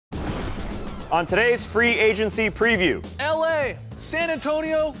On today's free agency preview, LA, San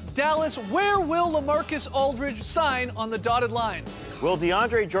Antonio, Dallas, where will LaMarcus Aldridge sign on the dotted line? will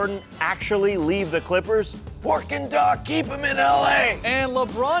DeAndre Jordan actually leave the Clippers? Pork dog, keep him in LA. And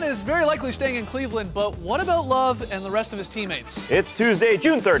LeBron is very likely staying in Cleveland, but what about Love and the rest of his teammates? It's Tuesday,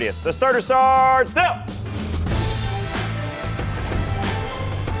 June 30th. The starter starts now.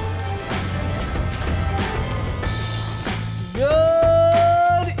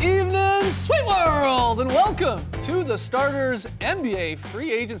 Good evening, sweet world, and welcome to the Starters NBA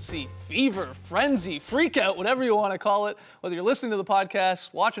free agency fever, frenzy, freakout, whatever you want to call it. Whether you're listening to the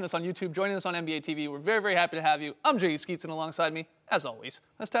podcast, watching us on YouTube, joining us on NBA TV, we're very, very happy to have you. I'm Jay Skeets, and alongside me, as always,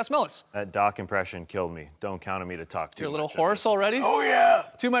 that's Tass Mellis. That Doc impression killed me. Don't count on me to talk too much. You're a little hoarse already? Oh, yeah.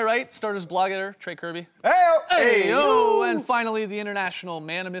 To my right, Starters blog editor, Trey Kirby. Hey-o. And finally, the international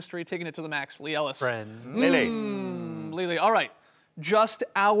man of mystery, taking it to the max, Lee Ellis. Friend. Lele. All right. Just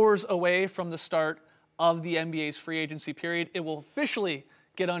hours away from the start of the NBA's free agency period. It will officially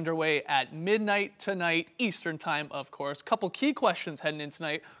get underway at midnight tonight, Eastern time, of course. Couple key questions heading in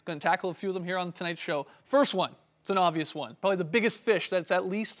tonight. I'm going to tackle a few of them here on tonight's show. First one, it's an obvious one. Probably the biggest fish that's at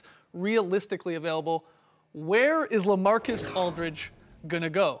least realistically available. Where is LaMarcus Aldridge going to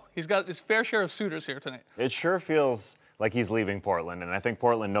go? He's got his fair share of suitors here tonight. It sure feels like he's leaving Portland, and I think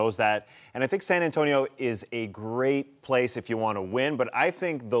Portland knows that. And I think San Antonio is a great place if you want to win, but I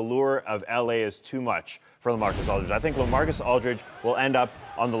think the lure of LA is too much for LaMarcus Aldridge. I think LaMarcus Aldridge will end up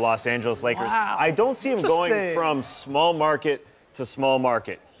on the Los Angeles Lakers. Wow. I don't see him going from small market to small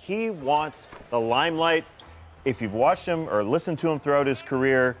market. He wants the limelight. If you've watched him or listened to him throughout his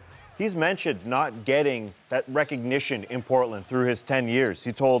career, he's mentioned not getting that recognition in Portland through his 10 years.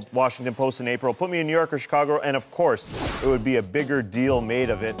 He told Washington Post in April, put me in New York or Chicago, and of course, it would be a bigger deal made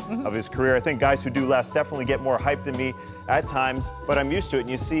of it, of his career. I think guys who do less definitely get more hype than me at times, but I'm used to it. And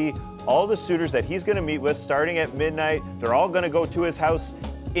you see all the suitors that he's gonna meet with starting at midnight, they're all gonna go to his house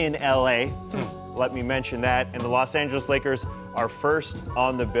in LA. Let me mention that. And the Los Angeles Lakers are first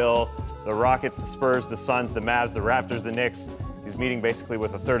on the bill. The Rockets, the Spurs, the Suns, the Mavs, the Raptors, the Knicks. He's meeting basically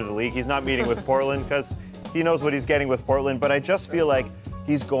with a third of the league. He's not meeting with Portland because he knows what he's getting with Portland, but I just feel like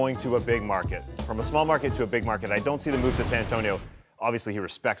he's going to a big market. From a small market to a big market. I don't see the move to San Antonio. Obviously, he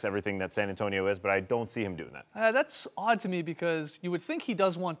respects everything that San Antonio is, but I don't see him doing that. That's odd to me because you would think he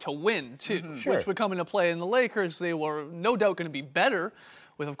does want to win, too, Sure. which would come into play. In the Lakers, they were no doubt going to be better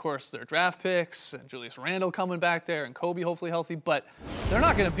with, of course, their draft picks and Julius Randle coming back there and Kobe hopefully healthy, but they're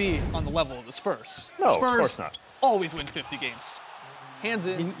not going to be on the level of the Spurs. No, Spurs of course not. Always win 50 games. Hands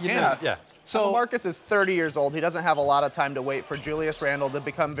in, Yeah. So Marcus is 30 years old. He doesn't have a lot of time to wait for Julius Randle to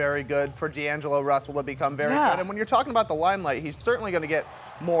become very good, for D'Angelo Russell to become very good. And when you're talking about the limelight, he's certainly going to get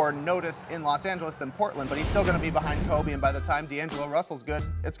more noticed in Los Angeles than Portland, but he's still going to be behind Kobe, and by the time D'Angelo Russell's good,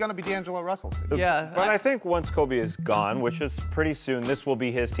 it's going to be D'Angelo Russell's team. yeah, But I think once Kobe is gone, which is pretty soon, this will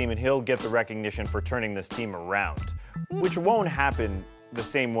be his team, and he'll get the recognition for turning this team around, which won't happen the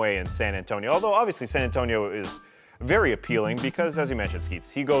same way in San Antonio. Although, obviously, San Antonio is very appealing because, as you mentioned,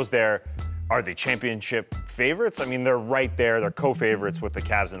 Skeets, he goes there. Are they championship favorites? I mean, they're right there. They're co-favorites with the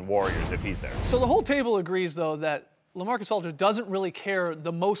Cavs and Warriors if he's there. So the whole table agrees, though, that LaMarcus Aldridge doesn't really care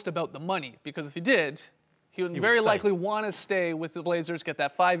the most about the money, because if he did, he would very likely want to stay with the Blazers, get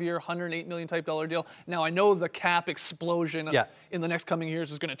that 5-year, $108 million type deal. Now, I know the cap explosion in the next coming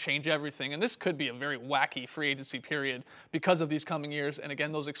years is going to change everything, and this could be a very wacky free agency period because of these coming years, and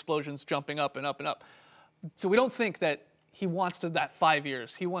again, those explosions jumping up and up and up. So we don't think that he wants to that 5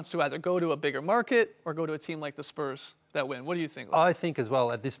 years. He wants to either go to a bigger market or go to a team like the Spurs that win. What do you think? I think as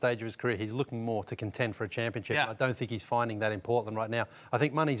well, at this stage of his career, he's looking more to contend for a championship. Yeah. I don't think he's finding that in Portland right now. I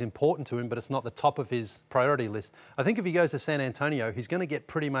think money's important to him, but it's not the top of his priority list. I think if he goes to San Antonio, he's going to get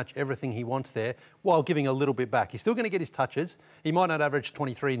pretty much everything he wants there while giving a little bit back. He's still going to get his touches. He might not average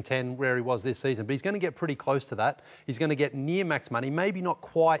 23 and 10 where he was this season, but he's going to get pretty close to that. He's going to get near max money, maybe not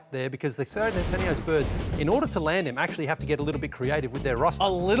quite there, because the San Antonio Spurs, in order to land him, actually have to get a little bit creative with their roster. A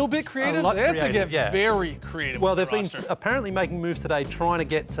little bit creative? They have to get very creative. Well, with they've the been apparently making moves today trying to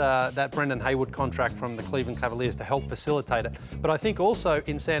get that Brendan Haywood contract from the Cleveland Cavaliers to help facilitate it. But I think also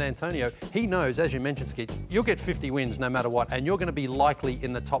in San Antonio, he knows, as you mentioned, Skeets, you'll get 50 wins no matter what, and you're going to be likely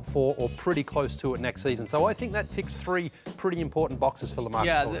in the top 4 or pretty close to it next season. So I think that ticks 3 pretty important boxes for LaMarcus.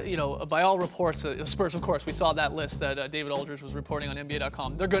 Yeah, you know, by all reports, Spurs, of course, we saw that list that David Aldridge was reporting on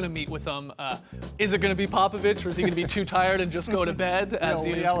NBA.com. They're going to meet with him. Is it going to be Popovich, or is he going to be too tired and just go to bed, as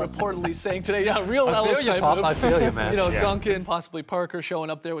he is reportedly saying today? Yeah, real Ellis type move. I feel you, man. You know, Duncan, possibly Parker showing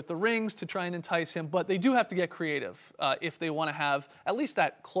up there with the rings to try and entice him, but they do have to get creative if they want to have at least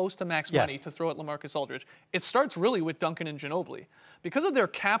that close to max money to throw at LaMarcus Aldridge. It starts really with Duncan and Ginobili. Because of their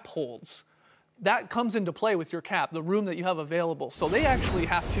cap holds, that comes into play with your cap, the room that you have available. So they actually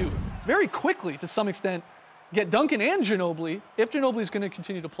have to very quickly, to some extent, get Duncan and Ginobili, if Ginobili is going to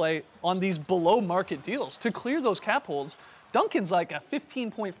continue to play on these below market deals, to clear those cap holds. Duncan's like a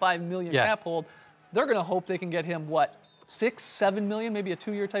 $15.5 million cap hold. They're going to hope they can get him, what, 6, 7 million, maybe a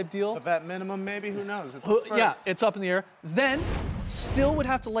 2-year type deal. The vet minimum, maybe, who knows? It's the Spurs. Yeah, it's up in the air. Then still would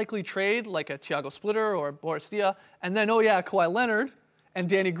have to likely trade like a Thiago Splitter or Boris Dia. And then, Kawhi Leonard and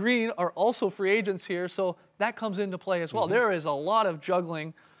Danny Green are also free agents here. So that comes into play as well. There is a lot of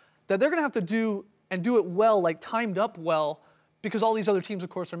juggling that they're going to have to do and do it well, like timed up well, because all these other teams, of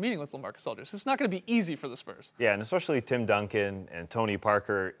course, are meeting with LaMarcus Aldridge. It's not going to be easy for the Spurs. Yeah, and especially Tim Duncan and Tony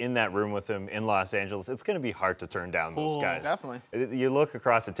Parker in that room with him in Los Angeles, it's going to be hard to turn down those guys. Definitely. You look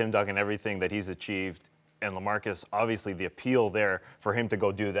across at Tim Duncan, everything that he's achieved, and LaMarcus, obviously the appeal there for him to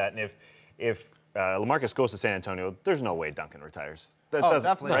go do that. And if LaMarcus goes to San Antonio, there's no way Duncan retires.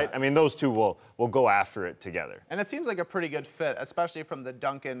 Definitely. Right? I mean, those two will go after it together. And it seems like a pretty good fit, especially from the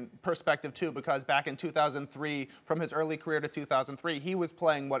Duncan perspective, too, because back in 2003, from his early career to 2003, he was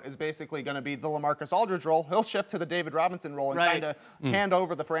playing what is basically going to be the LaMarcus Aldridge role. He'll shift to the David Robinson role and kind of hand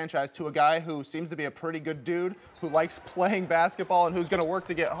over the franchise to a guy who seems to be a pretty good dude, who likes playing basketball and who's going to work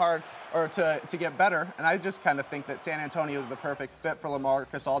to get hard or to get better. And I just kind of think that San Antonio is the perfect fit for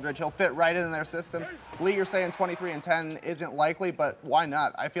LaMarcus Aldridge. He'll fit right in their system. Lee, you're saying 23 and 10 isn't likely, but why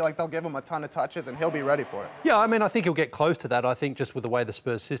not? I feel like they'll give him a ton of touches and he'll be ready for it. Yeah, I mean, I think he'll get close to that. I think just with the way the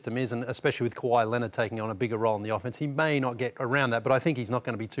Spurs system is, and especially with Kawhi Leonard taking on a bigger role in the offense, he may not get around that, but I think he's not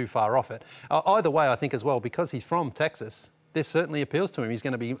going to be too far off it. Either way, I think as well, because he's from Texas, this certainly appeals to him. He's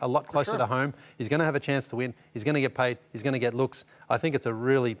going to be a lot closer to home. He's going to have a chance to win. He's going to get paid. He's going to get looks. I think it's a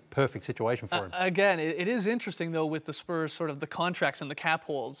really perfect situation for him. Again, it is interesting, though, with the Spurs, sort of the contracts and the cap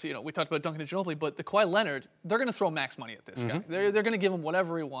holds. You know, we talked about Duncan and Ginobili, but the Kawhi Leonard, they're going to throw max money at this guy. They're going to give him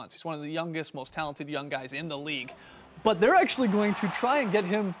whatever he wants. He's one of the youngest, most talented young guys in the league. But they're actually going to try and get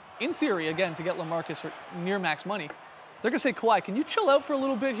him, in theory, again, to get LaMarcus near max money. They're going to say, Kawhi, can you chill out for a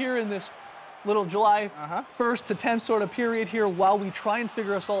little bit here in this little July 1st to 10th sort of period here while we try and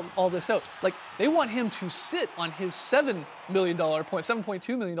figure all this out. Like, they want him to sit on his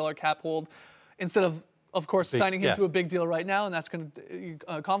 $7.2 million cap hold instead of course, signing him to a big deal right now, and that's going to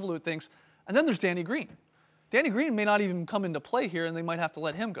convolute things. And then there's Danny Green. Danny Green may not even come into play here, and they might have to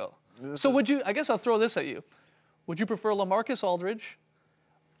let him go. I guess I'll throw this at you. Would you prefer LaMarcus Aldridge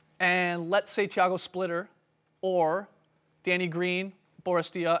and, let's say, Thiago Splitter, or Danny Green,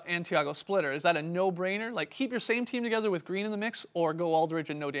 Boris Dia, and Thiago Splitter? Is that a no-brainer? Like, keep your same team together with Green in the mix, or go Aldridge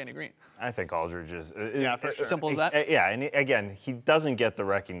and no Danny Green? I think Aldridge is for sure. Simple as that? Yeah, and again, he doesn't get the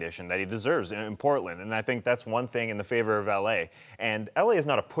recognition that he deserves in Portland, and I think that's one thing in the favor of LA. And LA is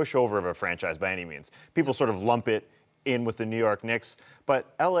not a pushover of a franchise by any means. People sort of lump it in with the New York Knicks,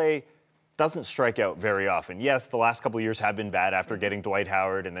 but LA doesn't strike out very often. Yes, the last couple of years have been bad after getting Dwight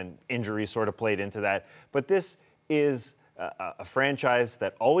Howard, and then injuries sort of played into that, but this is a franchise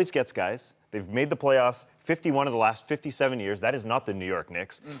that always gets guys. They've made the playoffs 51 of the last 57 years. That is not the New York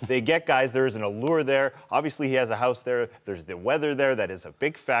Knicks. They get guys. There is an allure there. Obviously, he has a house there. There's the weather there. That is a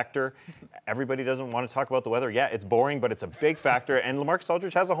big factor. Everybody doesn't want to talk about the weather. Yeah, it's boring, but it's a big factor. And LaMarcus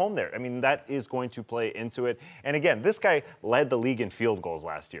Aldridge has a home there. I mean, that is going to play into it. And again, this guy led the league in field goals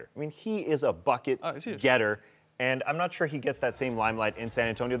last year. I mean, he is a bucket getter. And I'm not sure he gets that same limelight in San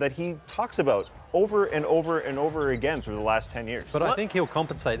Antonio that he talks about over and over and over again through the last 10 years. But I think he'll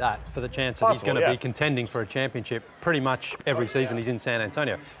compensate that for the chance that he's going to be contending for a championship pretty much every season he's in San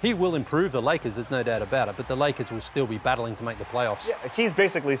Antonio. He will improve the Lakers, there's no doubt about it, but the Lakers will still be battling to make the playoffs. Yeah, he's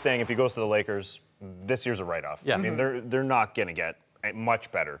basically saying if he goes to the Lakers, this year's a write-off. Yeah. I mean, they're not going to get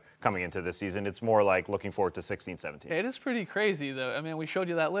much better coming into this season. It's more like looking forward to 16-17. It is pretty crazy, though. I mean, we showed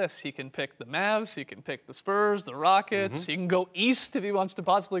you that list. He can pick the Mavs, he can pick the Spurs, the Rockets. He can go east if he wants to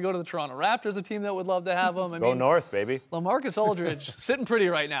possibly go to the Toronto Raptors, a team that would love to have him. Go north, baby. LaMarcus Aldridge, sitting pretty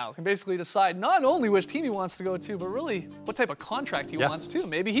right now, can basically decide not only which team he wants to go to, but really what type of contract he wants to.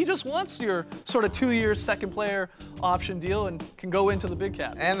 Maybe he just wants your sort of 2-year second player option deal and can go into the big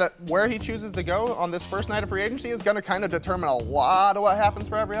cap. And where he chooses to go on this first night of free agency is going to kind of determine a lot of what happens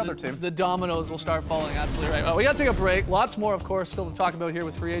for every other team. The dominoes will start falling, absolutely right. We got to take a break. Lots more, of course, still to talk about here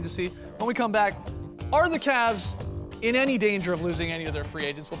with free agency. When we come back, are the Cavs in any danger of losing any of their free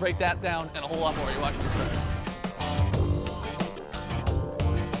agents? We'll break that down and a whole lot more. You're watching the Spurs.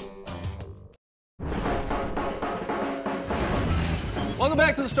 Welcome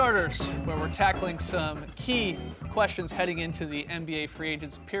back to the Starters, where we're tackling some key questions heading into the NBA free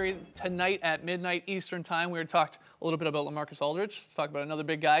agents period. Tonight at midnight Eastern time, we talked a little bit about LaMarcus Aldridge. Let's talk about another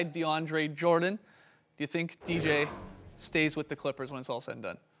big guy, DeAndre Jordan. Do you think DJ stays with the Clippers when it's all said and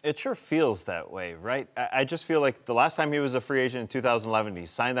done? It sure feels that way, right? I just feel like the last time he was a free agent in 2011, he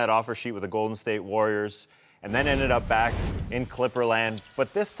signed that offer sheet with the Golden State Warriors and then ended up back in Clipperland.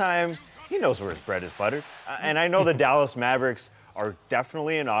 But this time, he knows where his bread is buttered. And I know the Dallas Mavericks are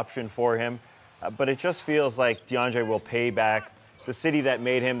definitely an option for him, but it just feels like DeAndre will pay back the city that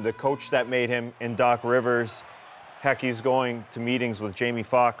made him, the coach that made him in Doc Rivers. Heck, he's going to meetings with Jamie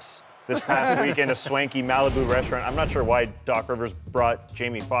Foxx this past week in a swanky Malibu restaurant. I'm not sure why Doc Rivers brought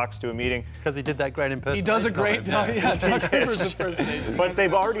Jamie Foxx to a meeting. Because he did that great impersonation. He does a great job. Yeah, Doc Rivers impersonation. But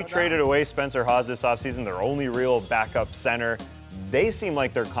they've already traded away Spencer Hawes this offseason, their only real backup center. They seem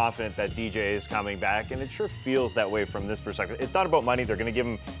like they're confident that DJ is coming back, and it sure feels that way from this perspective. It's not about money. They're going to give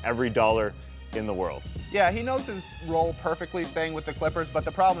him every dollar in the world. Yeah, he knows his role perfectly staying with the Clippers, but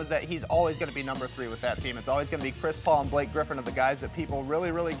the problem is that he's always going to be number 3 with that team. It's always going to be Chris Paul and Blake Griffin are the guys that people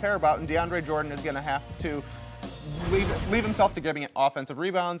really, really care about, and DeAndre Jordan is going to have to leave himself to giving it offensive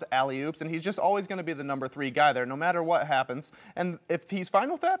rebounds, alley-oops, and he's just always going to be the number 3 guy there, no matter what happens. And if he's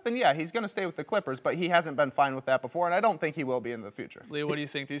fine with that, then yeah, he's going to stay with the Clippers, but he hasn't been fine with that before, and I don't think he will be in the future. Leo, what do you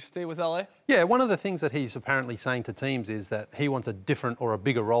think? Do you stay with LA? Yeah, one of the things that he's apparently saying to teams is that he wants a different or a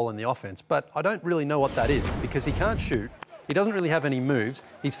bigger role in the offense, but I don't really know what that is because he can't shoot. He doesn't really have any moves.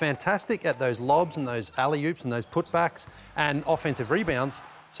 He's fantastic at those lobs and those alley-oops and those putbacks and offensive rebounds.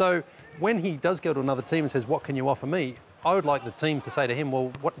 So when he does go to another team and says, what can you offer me? I would like the team to say to him,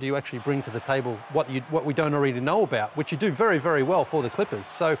 well, what do you actually bring to the table, what we don't already know about, which you do very, very well for the Clippers.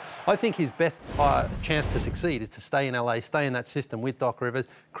 So I think his best chance to succeed is to stay in LA, stay in that system with Doc Rivers,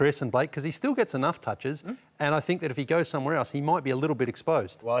 Chris and Blake, because he still gets enough touches. And I think that if he goes somewhere else, he might be a little bit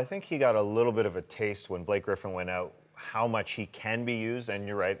exposed. Well, I think he got a little bit of a taste when Blake Griffin went out, how much he can be used, and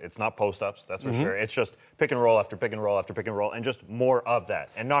you're right, it's not post-ups, that's for sure. It's just pick and roll after pick and roll after pick and roll, and just more of that,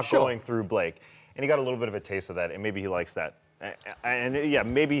 and not going through Blake. And he got a little bit of a taste of that, and maybe he likes that. And yeah,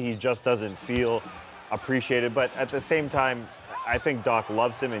 maybe he just doesn't feel appreciated, but at the same time, I think Doc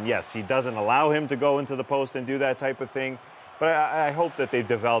loves him, and yes, he doesn't allow him to go into the post and do that type of thing, but I hope that they've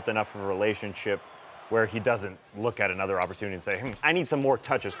developed enough of a relationship where he doesn't look at another opportunity and say, I need some more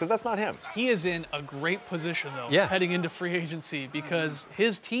touches, because that's not him. He is in a great position, though, yeah, heading into free agency, because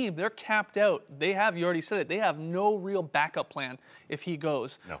his team, they're capped out. They have, you already said it, they have no real backup plan if he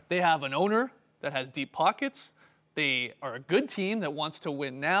goes. No. They have an owner that has deep pockets. They are a good team that wants to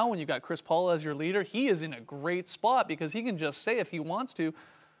win now. When you've got Chris Paul as your leader, he is in a great spot because he can just say if he wants to,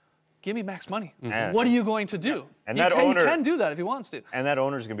 give me max money. What are you going to do? And he can do that if he wants to. And that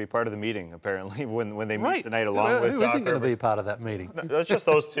owner's going to be part of the meeting, apparently, when they meet tonight along with Who isn't going to be part of that meeting? No, it's just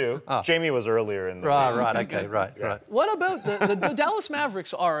those two. Jamie was earlier in the meeting. Right, okay, right. What about the Dallas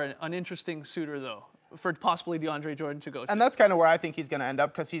Mavericks are an interesting suitor, though, for possibly DeAndre Jordan to go to. And that's kind of where I think he's going to end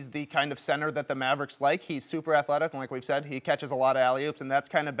up because he's the kind of center that the Mavericks like. He's super athletic, and like we've said, he catches a lot of alley-oops, and that's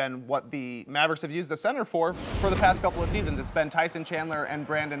kind of been what the Mavericks have used the center for the past couple of seasons. It's been Tyson Chandler and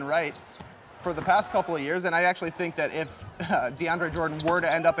Brandon Wright for the past couple of years, and I actually think that if DeAndre Jordan were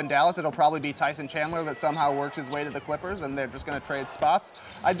to end up in Dallas, it'll probably be Tyson Chandler that somehow works his way to the Clippers, and they're just going to trade spots.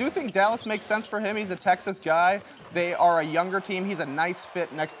 I do think Dallas makes sense for him. He's a Texas guy. They are a younger team. He's a nice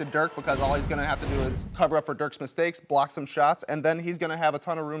fit next to Dirk because all he's going to have to do is cover up for Dirk's mistakes, block some shots, and then he's going to have a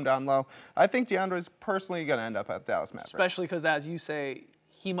ton of room down low. I think DeAndre's personally going to end up at Dallas Mavericks. Especially because, as you say,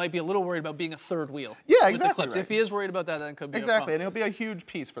 he might be a little worried about being a third wheel. Yeah, exactly. Right. If he is worried about that, then it could be exactly, and he'll be a huge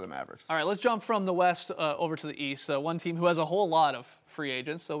piece for the Mavericks. All right, let's jump from the West over to the East. One team who has a whole lot of free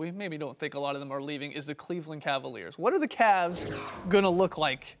agents, so we maybe don't think a lot of them are leaving, is the Cleveland Cavaliers. What are the Cavs going to lolook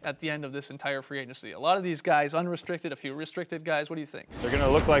like at the end of this entire free agency? A lot of these guys unrestricted, a few restricted guys. What do you think? They're going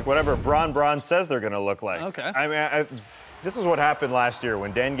to look like whatever Braun says they're going to look like. Okay. I mean, this is what happened last year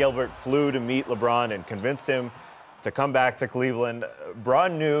when Dan Gilbert flew to meet LeBron and convinced him to come back to Cleveland.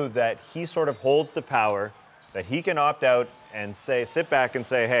 Braun knew that he sort of holds the power, that he can opt out and sit back and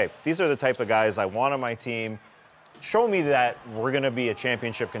say, hey, these are the type of guys I want on my team. Show me that we're going to be a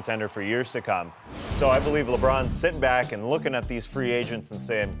championship contender for years to come. So I believe LeBron's sitting back and looking at these free agents and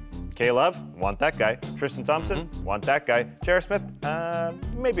saying, K-Love, want that guy. Tristan Thompson, want that guy. J.R. Smith,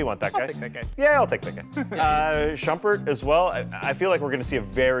 maybe want that guy. I'll take that guy. Yeah, I'll take that guy. Shumpert as well. I feel like we're going to see a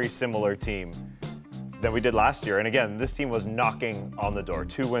very similar team than we did last year. And again, this team was knocking on the door,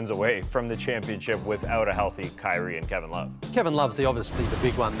 2 wins away from the championship without a healthy Kyrie and Kevin Love. Kevin Love's obviously the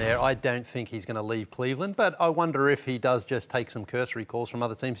big one there. I don't think he's going to leave Cleveland, but I wonder if he does just take some cursory calls from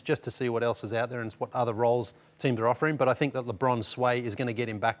other teams just to see what else is out there and what other roles teams are offering, but I think that LeBron's sway is going to get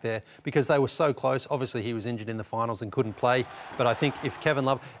him back there because they were so close. Obviously, he was injured in the finals and couldn't play, but I think if Kevin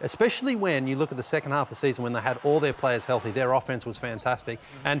Love, especially when you look at the second half of the season when they had all their players healthy, their offense was fantastic.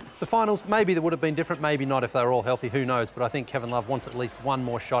 And the finals, maybe they would have been different, maybe not if they were all healthy, who knows, but I think Kevin Love wants at least one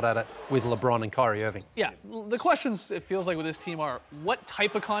more shot at it with LeBron and Kyrie Irving. Yeah, the questions, it feels like, with this team are, what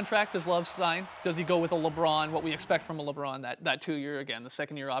type of contract does Love sign? Does he go with a LeBron, what we expect from a LeBron, that 2-year, again, the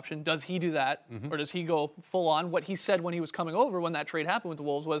second-year option? Does he do that, or does he go full on? What he said when he was coming over, when that trade happened with the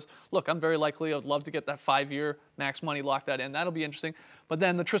Wolves, was, look, I'm very likely, I'd love to get that 5-year max money, lock that in. That'll be interesting. But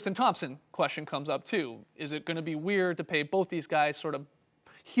then the Tristan Thompson question comes up, too. Is it going to be weird to pay both these guys sort of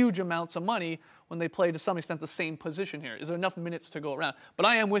huge amounts of money when they play, to some extent, the same position here? Is there enough minutes to go around? But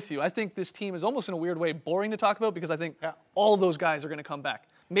I am with you. I think this team is almost in a weird way boring to talk about because I think all those guys are going to come back.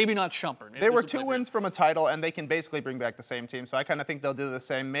 Maybe not Shumpert. They were 2 wins from a title, and they can basically bring back the same team. So I kind of think they'll do the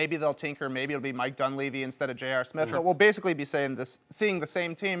same. Maybe they'll tinker. Maybe it'll be Mike Dunleavy instead of J.R. Smith. But we'll basically be seeing the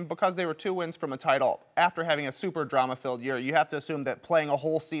same team because they were 2 wins from a title after having a super drama-filled year. You have to assume that playing a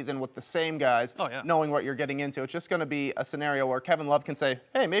whole season with the same guys, knowing what you're getting into, it's just going to be a scenario where Kevin Love can say,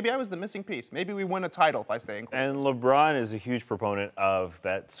 hey, maybe I was the missing piece. Maybe we win a title if I stay in Cleveland. And LeBron is a huge proponent of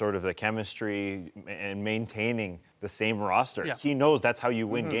that sort of the chemistry and maintaining the same roster. Yeah. He knows that's how you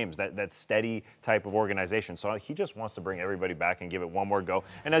win games, that steady type of organization. So he just wants to bring everybody back and give it one more go.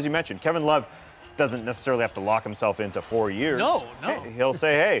 And as you mentioned, Kevin Love doesn't necessarily have to lock himself into 4 years. No. He'll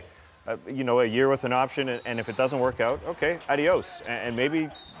say, hey, a year with an option, and if it doesn't work out, okay, adios. And maybe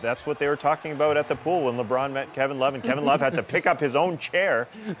that's what they were talking about at the pool when LeBron met Kevin Love, and Kevin Love had to pick up his own chair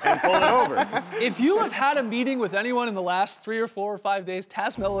and pull it over. If you have had a meeting with anyone in the last 3 or 4 or 5 days,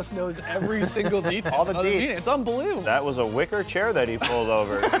 Taz Mellis knows every single detail. All the deets. It's unbelievable. That was a wicker chair that he pulled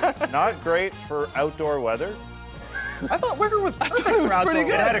over. Not great for outdoor weather. I thought wicker was perfect it was for pretty outdoor.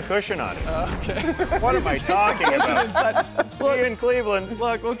 good. It had a cushion on it. Okay. What am I talking about? See you in Cleveland.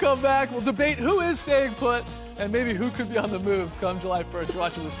 Look, we'll come back. We'll debate who is staying put and maybe who could be on the move come July 1st. You're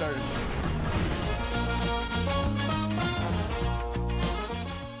watching The Starters.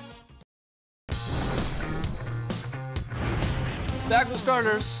 Back with The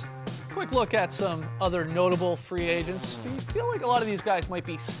Starters. Quick look at some other notable free agents. We feel like a lot of these guys might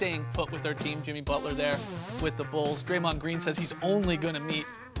be staying put with their team. Jimmy Butler there with the Bulls. Draymond Green says he's only going to meet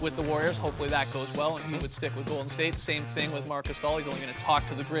with the Warriors. Hopefully that goes well, and he would stick with Golden State. Same thing with Marc Gasol. He's only going to talk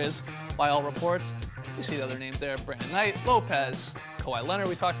to the Grizz by all reports. You see the other names there. Brandon Knight, Lopez, Kawhi Leonard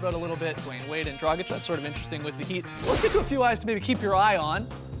we talked about a little bit, Dwayne Wade and Dragic. That's sort of interesting with the Heat. Let's get to a few eyes to maybe keep your eye on.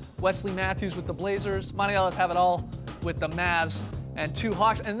 Wesley Matthews with the Blazers. Monty Ellis have it all with the Mavs and 2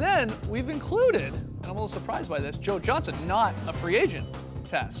 Hawks. And then we've included, and I'm a little surprised by this, Joe Johnson, not a free agent.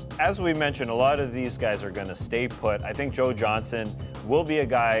 Tess. As we mentioned, a lot of these guys are going to stay put. I think Joe Johnson will be a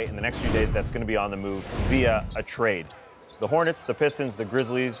guy in the next few days that's going to be on the move via a trade. The Hornets, the Pistons, the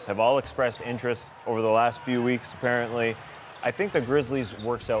Grizzlies have all expressed interest over the last few weeks, apparently. I think the Grizzlies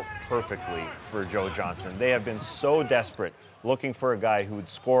works out perfectly for Joe Johnson. They have been so desperate looking for a guy who would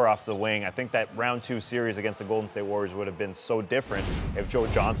score off the wing. I think that round 2 series against the Golden State Warriors would have been so different if Joe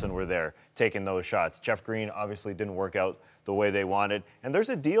Johnson were there taking those shots. Jeff Green obviously didn't work out the way they wanted. And there's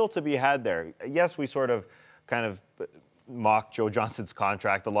a deal to be had there. Yes, we sort of kind of mock Joe Johnson's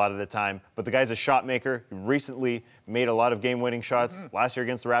contract a lot of the time, but the guy's a shot maker. He recently made a lot of game-winning shots. Last year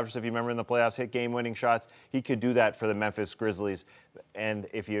against the Raptors, if you remember in the playoffs, hit game-winning shots. He could do that for the Memphis Grizzlies. And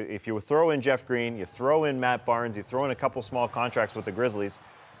if you throw in Jeff Green, you throw in Matt Barnes, you throw in a couple small contracts with the Grizzlies,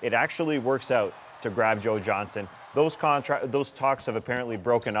 it actually works out to grab Joe Johnson. Those talks have apparently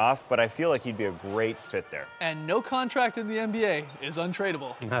broken off, but I feel like he'd be a great fit there. And no contract in the NBA is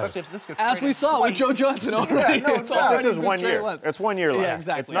untradeable. No. Especially if this gets As we saw twice. with Joe Johnson already. This is 1 year. It's 1 year left. Yeah,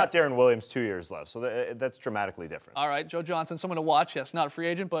 exactly. It's not Darren Williams 2 years left, so that's dramatically different. All right, Joe Johnson, someone to watch. Yes, not a free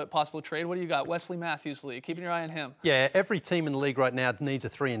agent, but possible trade. What do you got? Wesley Matthews, Lee. Keeping your eye on him. Yeah, every team in the league right now needs a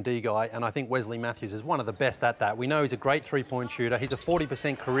 3-and-D guy, and I think Wesley Matthews is one of the best at that. We know he's a great three-point shooter. He's a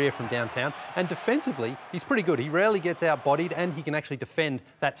 40% career from downtown, and defensively, he's pretty good. He rarely gets outbodied, and he can actually defend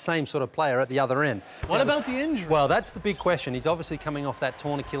that same sort of player at the other end. What about the injury? Well, that's the big question. He's obviously coming off that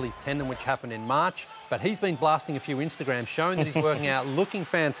torn Achilles tendon, which happened in March, but he's been blasting a few Instagrams showing that he's working out, looking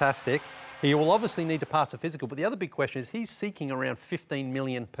fantastic. He will obviously need to pass a physical, but the other big question is he's seeking around $15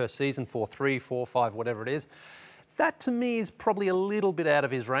 million per season for 3, 4, 5, whatever it is. That, to me, is probably a little bit out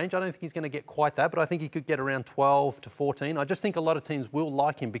of his range. I don't think he's going to get quite that, but I think he could get around 12 to 14. I just think a lot of teams will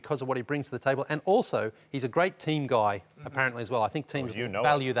like him because of what he brings to the table. And also, he's a great team guy, apparently, as well. I think teams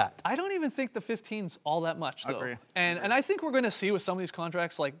value that. I don't even think the 15's all that much, though. Agree. And I think we're going to see with some of these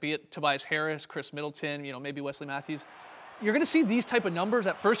contracts, like be it Tobias Harris, Chris Middleton, maybe Wesley Matthews, you're going to see these type of numbers.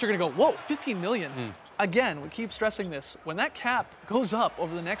 At first, you're going to go, whoa, 15 million. Again, we keep stressing this. When that cap goes up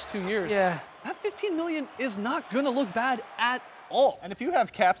over the next 2 years, that 15 million is not going to look bad at all. And if you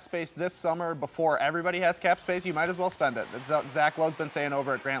have cap space this summer before everybody has cap space, you might as well spend it. That's Zach Lowe's been saying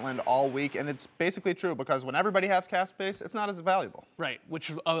over at Grantland all week, and it's basically true because when everybody has cap space, it's not as valuable. Right,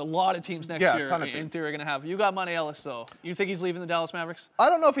 which a lot of teams next year, in theory, are going to have. You got Monte Ellis, though. You think he's leaving the Dallas Mavericks? I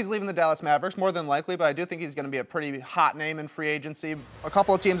don't know if he's leaving the Dallas Mavericks, more than likely, but I do think he's going to be a pretty hot name in free agency. A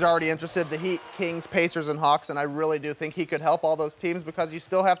couple of teams are already interested, the Heat, Kings, Pacers, and Hawks, and I really do think he could help all those teams because you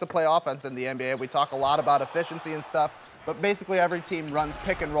still have to play offense in the NBA. We talk a lot about efficiency and stuff, but basically every team runs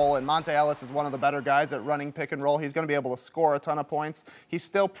pick and roll, and Monte Ellis is one of the better guys at running pick and roll. He's going to be able to score a ton of points. He's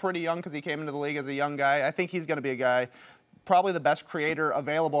still pretty young because he came into the league as a young guy. I think he's going to be a guy, probably the best creator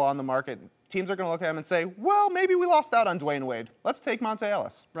available on the market. Teams are going to look at him and say, well, maybe we lost out on Dwayne Wade. Let's take Monte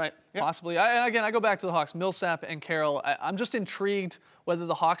Ellis. Right, possibly. And again, I go back to the Hawks. Millsap and Carroll, I'm just intrigued whether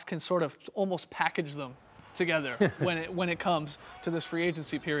the Hawks can sort of almost package them together when it comes to this free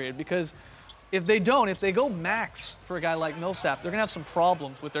agency period, because if they go max for a guy like Millsap, they're going to have some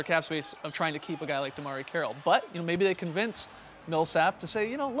problems with their cap space of trying to keep a guy like DeMarre Carroll. But, maybe they convince Millsap to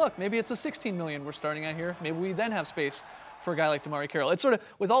say, look, maybe it's a 16 million we're starting at here. Maybe we then have space for a guy like DeMarre Carroll. It's sort of,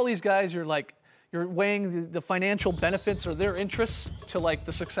 with all these guys, you're weighing the financial benefits or their interests to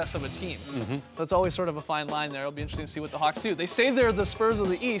the success of a team. So it's always sort of a fine line there. It'll be interesting to see what the Hawks do. They say they're the Spurs of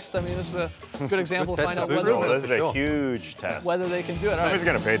the East. I mean, this is a good example to find out whether this is a huge test. Whether they can do it. Somebody's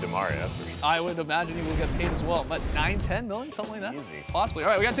going to pay DeMarre. That's for easy. I would imagine he will get paid as well. But 9, 10 million, something like that? Easy. Possibly. All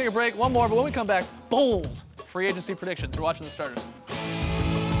right, we got to take a break. One more, but when we come back, bold free agency predictions. You're watching the starters.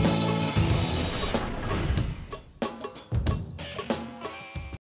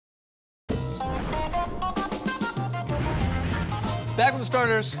 Back with the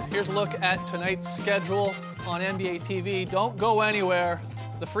starters. Here's a look at tonight's schedule on NBA TV. Don't go anywhere.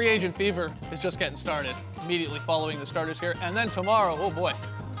 The free agent fever is just getting started immediately following the starters here. And then tomorrow, oh boy,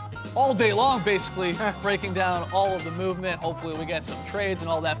 all day long basically breaking down all of the movement. Hopefully we get some trades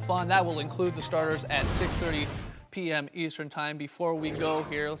and all that fun. That will include the starters at 6:30 p.m. Eastern time. Before we go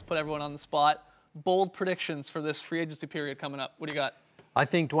here, let's put everyone on the spot. Bold predictions for this free agency period coming up. What do you got? I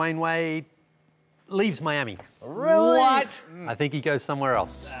think Dwayne Wade leaves Miami. Really? What? I think he goes somewhere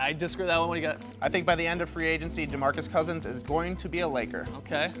else. I disagree with that one. What do you got? I think by the end of free agency, DeMarcus Cousins is going to be a Laker.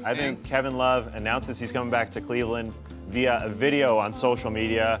 Okay. I think Kevin Love announces he's coming back to Cleveland via a video on social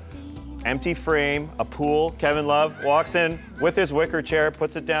media. Empty frame, a pool. Kevin Love walks in with his wicker chair,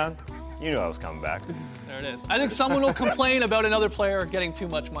 puts it down. You knew I was coming back. There it is. I think someone will complain about another player getting too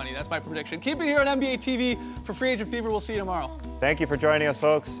much money. That's my prediction. Keep it here on NBA TV for Free Agent Fever. We'll see you tomorrow. Thank you for joining us,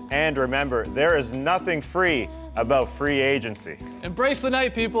 folks. And remember, there is nothing free about free agency. Embrace the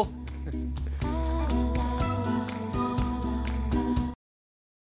night, people.